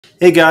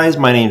Hey guys,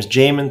 my name's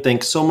Jamin.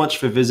 Thanks so much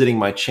for visiting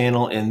my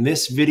channel. In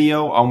this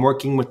video, I'm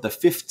working with the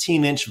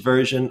 15-inch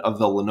version of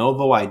the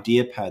Lenovo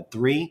Ideapad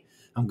 3.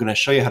 I'm going to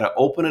show you how to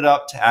open it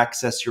up to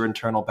access your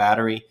internal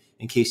battery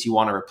in case you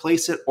want to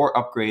replace it or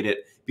upgrade it,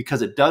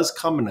 because it does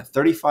come in a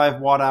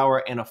 35 watt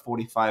hour and a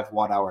 45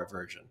 watt hour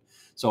version.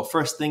 So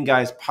first thing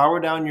guys, power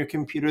down your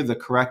computer the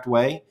correct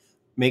way.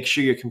 Make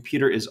sure your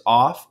computer is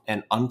off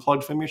and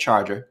unplugged from your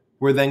charger.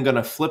 We're then going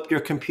to flip your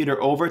computer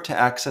over to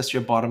access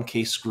your bottom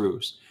case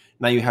screws.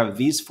 Now you have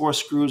these 4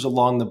 screws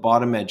along the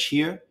bottom edge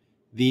here,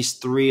 these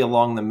 3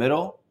 along the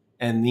middle,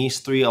 and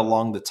these 3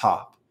 along the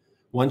top.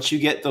 Once you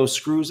get those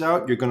screws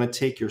out, you're going to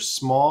take your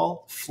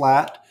small,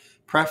 flat,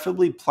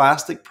 preferably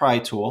plastic pry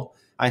tool.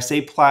 I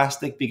say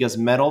plastic because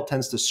metal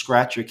tends to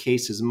scratch your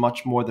cases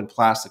much more than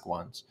plastic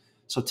ones.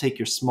 So take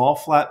your small,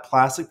 flat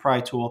plastic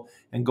pry tool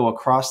and go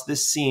across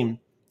this seam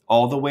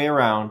all the way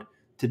around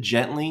to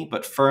gently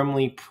but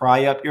firmly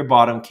pry up your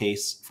bottom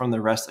case from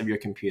the rest of your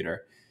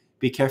computer.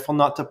 Be careful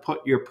not to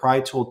put your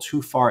pry tool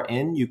too far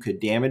in. You could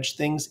damage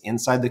things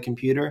inside the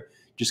computer.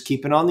 Just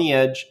keep it on the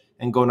edge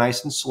and go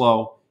nice and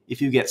slow.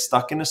 If you get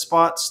stuck in a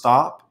spot,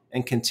 stop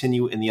and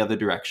continue in the other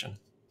direction.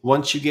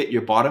 Once you get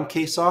your bottom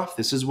case off,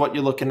 this is what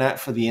you're looking at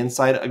for the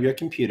inside of your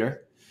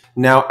computer.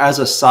 Now, as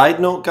a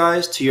side note,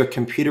 guys, to your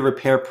computer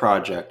repair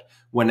project,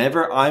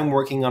 whenever I'm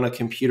working on a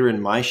computer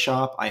in my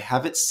shop, I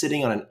have it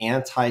sitting on an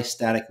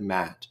anti-static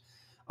mat.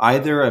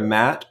 Either a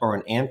mat or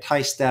an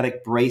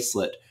anti-static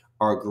bracelet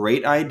are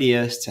great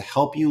ideas to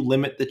help you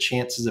limit the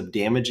chances of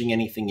damaging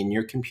anything in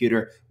your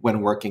computer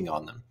when working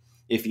on them.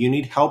 If you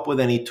need help with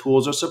any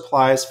tools or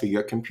supplies for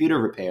your computer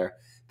repair,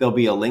 there'll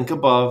be a link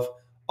above.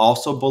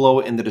 Also below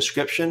in the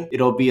description,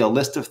 it'll be a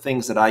list of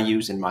things that I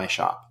use in my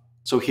shop.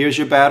 So here's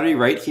your battery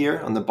right here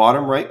on the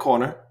bottom right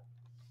corner.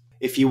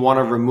 If you want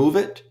to remove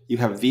it, you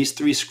have these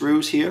 3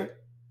 screws here.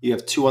 You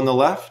have 2 on the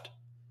left,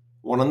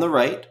 1 on the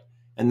right,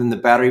 and then the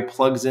battery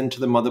plugs into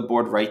the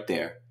motherboard right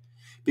there.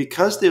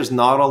 Because there's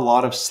not a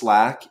lot of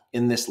slack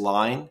in this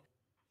line,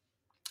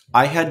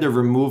 I had to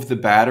remove the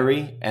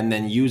battery and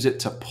then use it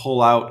to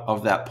pull out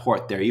of that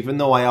port there. Even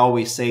though I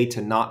always say to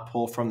not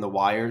pull from the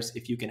wires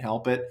if you can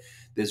help it,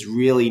 there's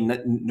really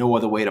no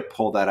other way to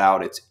pull that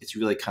out. It's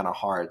really kind of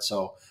hard.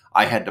 So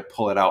I had to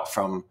pull it out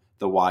from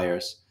the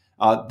wires.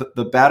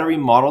 The battery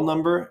model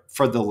number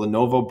for the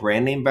Lenovo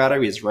brand name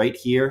battery is right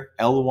here,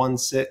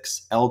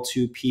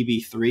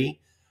 L16L2PB3.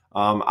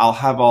 I'll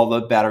have all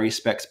the battery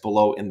specs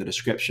below in the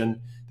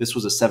description. This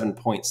was a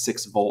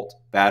 7.6 volt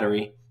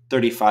battery,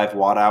 35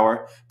 watt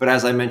hour. But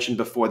as I mentioned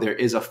before, there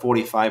is a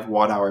 45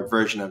 watt hour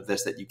version of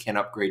this that you can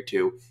upgrade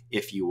to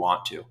if you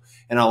want to.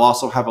 And I'll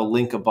also have a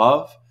link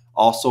above,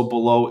 also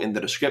below in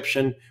the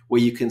description, where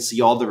you can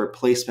see all the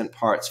replacement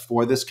parts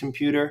for this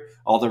computer,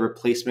 all the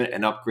replacement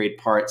and upgrade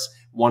parts,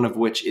 one of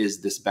which is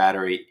this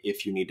battery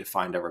if you need to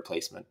find a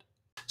replacement.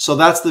 So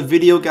that's the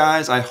video,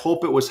 guys. I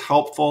hope it was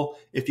helpful.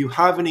 If you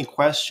have any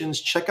questions,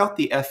 check out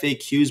the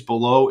FAQs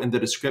below in the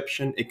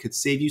description. It could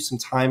save you some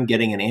time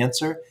getting an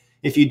answer.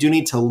 If you do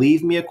need to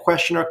leave me a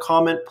question or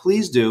comment,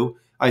 please do.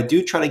 I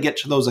do try to get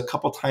to those a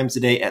couple times a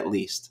day at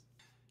least.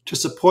 To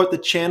support the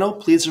channel,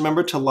 please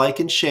remember to like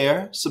and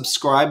share.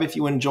 Subscribe if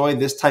you enjoy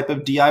this type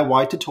of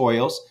DIY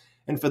tutorials.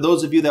 And for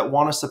those of you that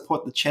want to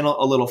support the channel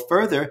a little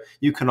further,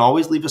 you can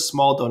always leave a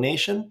small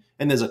donation,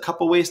 and there's a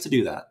couple ways to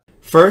do that.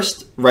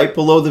 First, right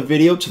below the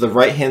video to the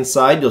right-hand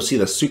side, you'll see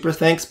the Super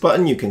Thanks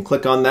button. You can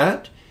click on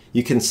that.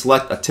 You can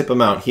select a tip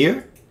amount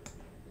here.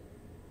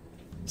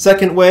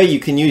 Second way, you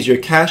can use your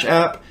Cash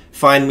App.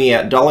 Find me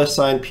at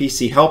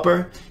 $PC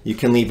Helper. You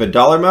can leave a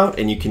dollar amount,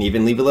 and you can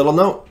even leave a little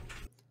note.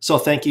 So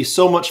thank you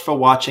so much for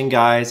watching,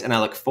 guys, and I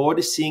look forward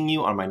to seeing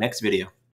you on my next video.